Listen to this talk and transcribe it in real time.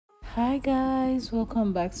Hi guys,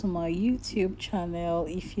 welcome back to my YouTube channel.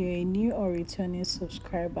 If you're a new or returning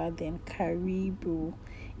subscriber, then karibu.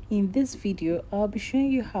 In this video, I'll be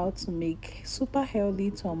showing you how to make super healthy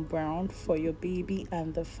tom brown for your baby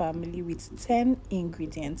and the family with 10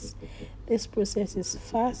 ingredients. This process is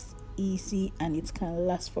fast, easy, and it can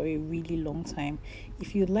last for a really long time.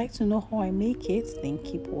 If you'd like to know how I make it, then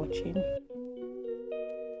keep watching.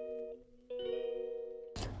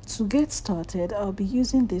 To get started, I'll be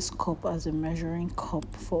using this cup as a measuring cup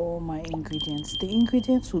for all my ingredients. The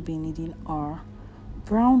ingredients we'll be needing are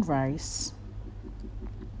brown rice,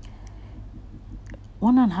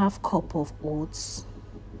 1.5 cup of oats,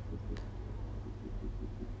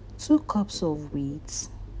 2 cups of wheat,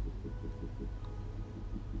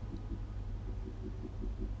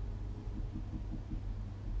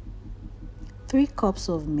 3 cups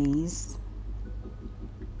of maize,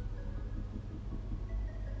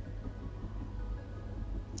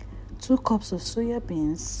 2 cups of soya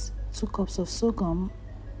beans, 2 cups of sorghum,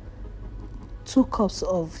 2 cups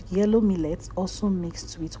of yellow millet also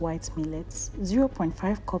mixed with white millet,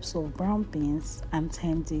 0.5 cups of brown beans, and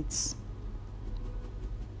 10 dates.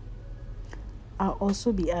 I'll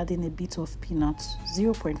also be adding a bit of peanuts,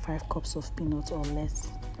 0.5 cups of peanuts or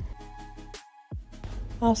less.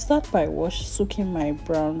 I'll start by soaking my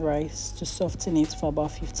brown rice to soften it for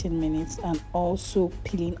about 15 minutes and also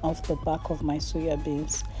peeling off the back of my soya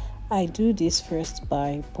beans. I do this first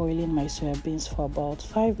by boiling my soya beans for about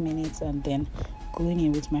 5 minutes and then going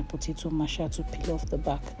in with my potato masher to peel off the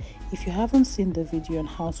back. If you haven't seen the video on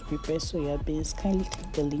how to prepare soya beans, kindly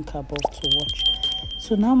click the link above to watch.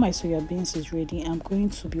 So now my soya beans is ready. I'm going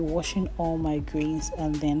to be washing all my grains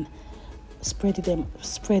and then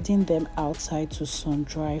spreading them outside to sun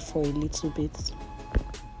dry for a little bit.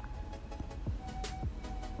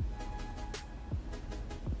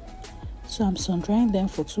 So I'm sun drying them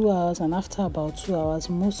for 2 hours, and after about 2 hours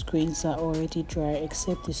most grains are already dry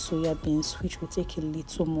except the soya beans, which will take a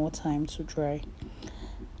little more time to dry.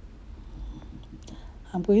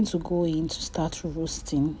 I'm going to go in to start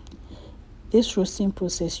roasting. This roasting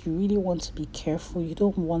process, you really want to be careful. You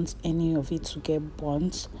don't want any of it to get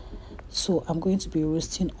burnt. So I'm going to be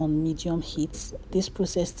roasting on medium heat. This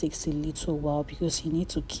process takes a little while because you need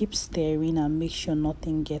to keep stirring and make sure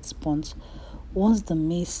nothing gets burnt. Once the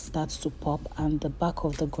maize starts to pop and the back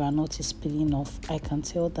of the groundnut is peeling off, I can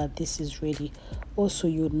tell that this is ready. Also,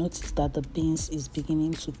 you'll notice that the beans is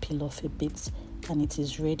beginning to peel off a bit and it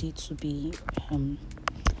is ready to be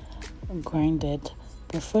grinded.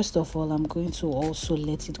 But first of all, I'm going to also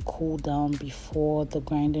let it cool down before the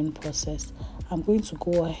grinding process. I'm going to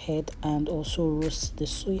go ahead and also roast the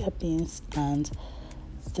soya beans and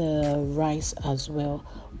the rice as well.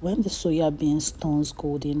 When the soya beans turns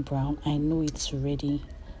golden brown, I know it's ready.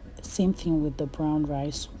 Same thing with the brown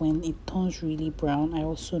rice. When it turns really brown, I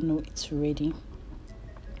also know it's ready.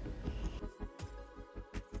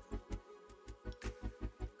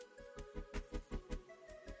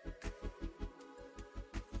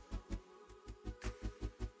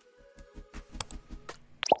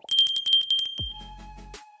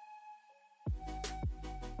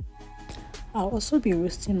 I'll also be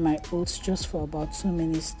roasting my oats just for about 2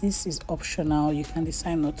 minutes. This is optional. You can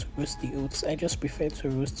decide not to roast the oats. I just prefer to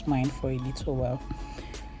roast mine for a little while.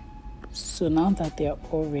 So now that they're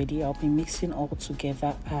all ready, I'll be mixing all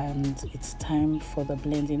together and it's time for the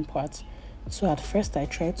blending part. So at first I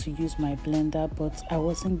tried to use my blender, but I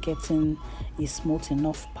wasn't getting a smooth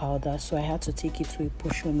enough powder, so I had to take it to a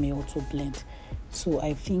portion mill to blend. So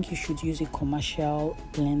I think you should use a commercial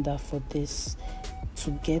blender for this to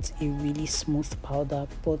get a really smooth powder,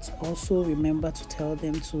 but also remember to tell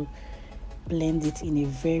them to blend it in a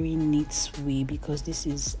very neat way because this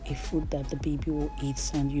is a food that the baby will eat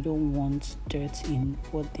and you don't want dirt in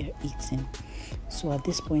what they're eating. So at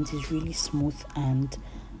this point it's really smooth and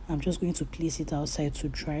I'm just going to place it outside to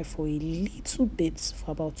dry for a little bit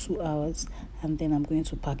for about 2 hours, and then I'm going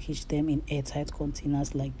to package them in airtight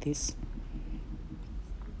containers like this.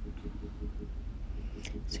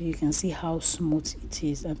 So you can see how smooth it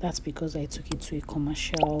is, and that's because I took it to a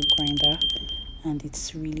commercial grinder and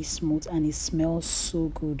it's really smooth and it smells so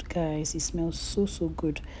good, guys. It smells so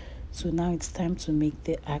good. So now it's time to make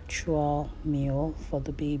the actual meal for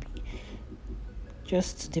the baby.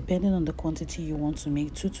 Just depending on the quantity you want to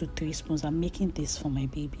make, 2 to 3 spoons. I'm making this for my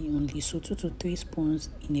baby only, so 2 to 3 spoons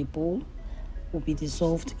in a bowl will be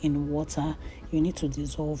dissolved in water. You need to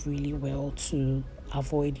dissolve really well to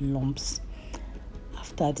avoid lumps.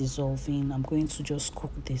 After dissolving, I'm going to just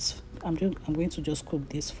cook this. I'm going to just cook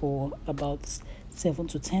this for about 7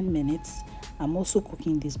 to 10 minutes. I'm also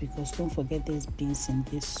cooking this because don't forget there's beans in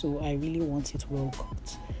this, so I really want it well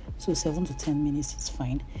cooked. so 7 to 10 minutes is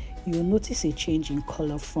fine. You'll notice a change in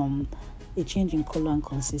color and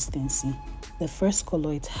consistency. The first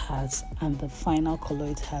color it has and the final color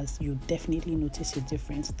it has, you definitely notice a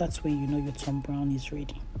difference. That's when you know your Tom Brown is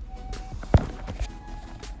ready.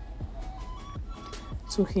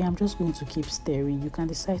 So here I'm just going to keep stirring. You can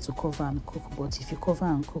decide to cover and cook, but if you cover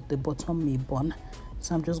and cook, the bottom may burn.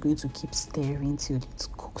 So I'm just going to keep stirring till it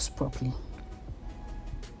cooks properly.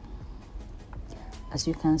 As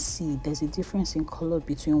you can see, there's a difference in color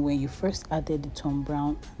between when you first added the Tom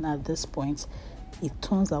Brown and at this point it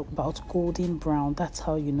turns out about golden brown. That's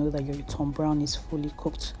how you know that your Tom Brown is fully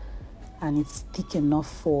cooked and it's thick enough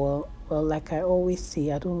for, well, like I always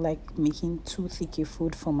say, I don't like making too thick a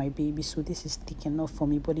food for my baby, so this is thick enough for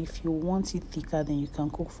me. But if you want it thicker, then you can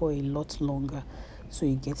cook for a lot longer so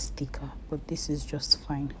it gets thicker, but this is just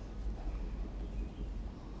fine.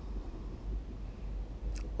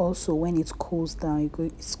 Also, when it cools down,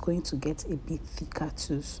 it's going to get a bit thicker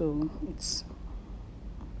too, so it's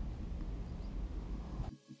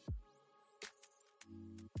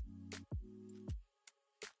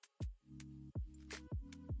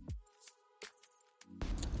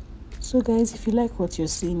so guys, if you like what you're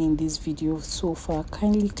seeing in this video so far,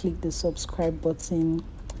 kindly click the subscribe button,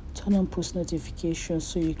 turn on post notifications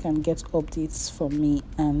so you can get updates from me,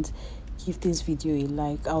 and give this video a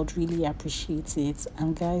like. I would really appreciate it.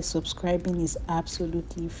 And guys, subscribing is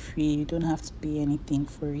absolutely free. You don't have to pay anything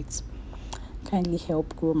for it. Kindly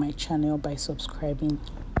help grow my channel by subscribing.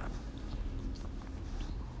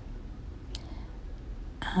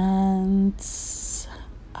 And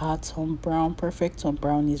our Tom Brown, perfect Tom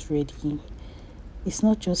Brown, is ready. It's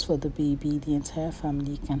not just for the baby, the entire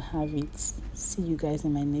family can have it. See you guys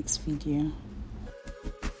in my next video.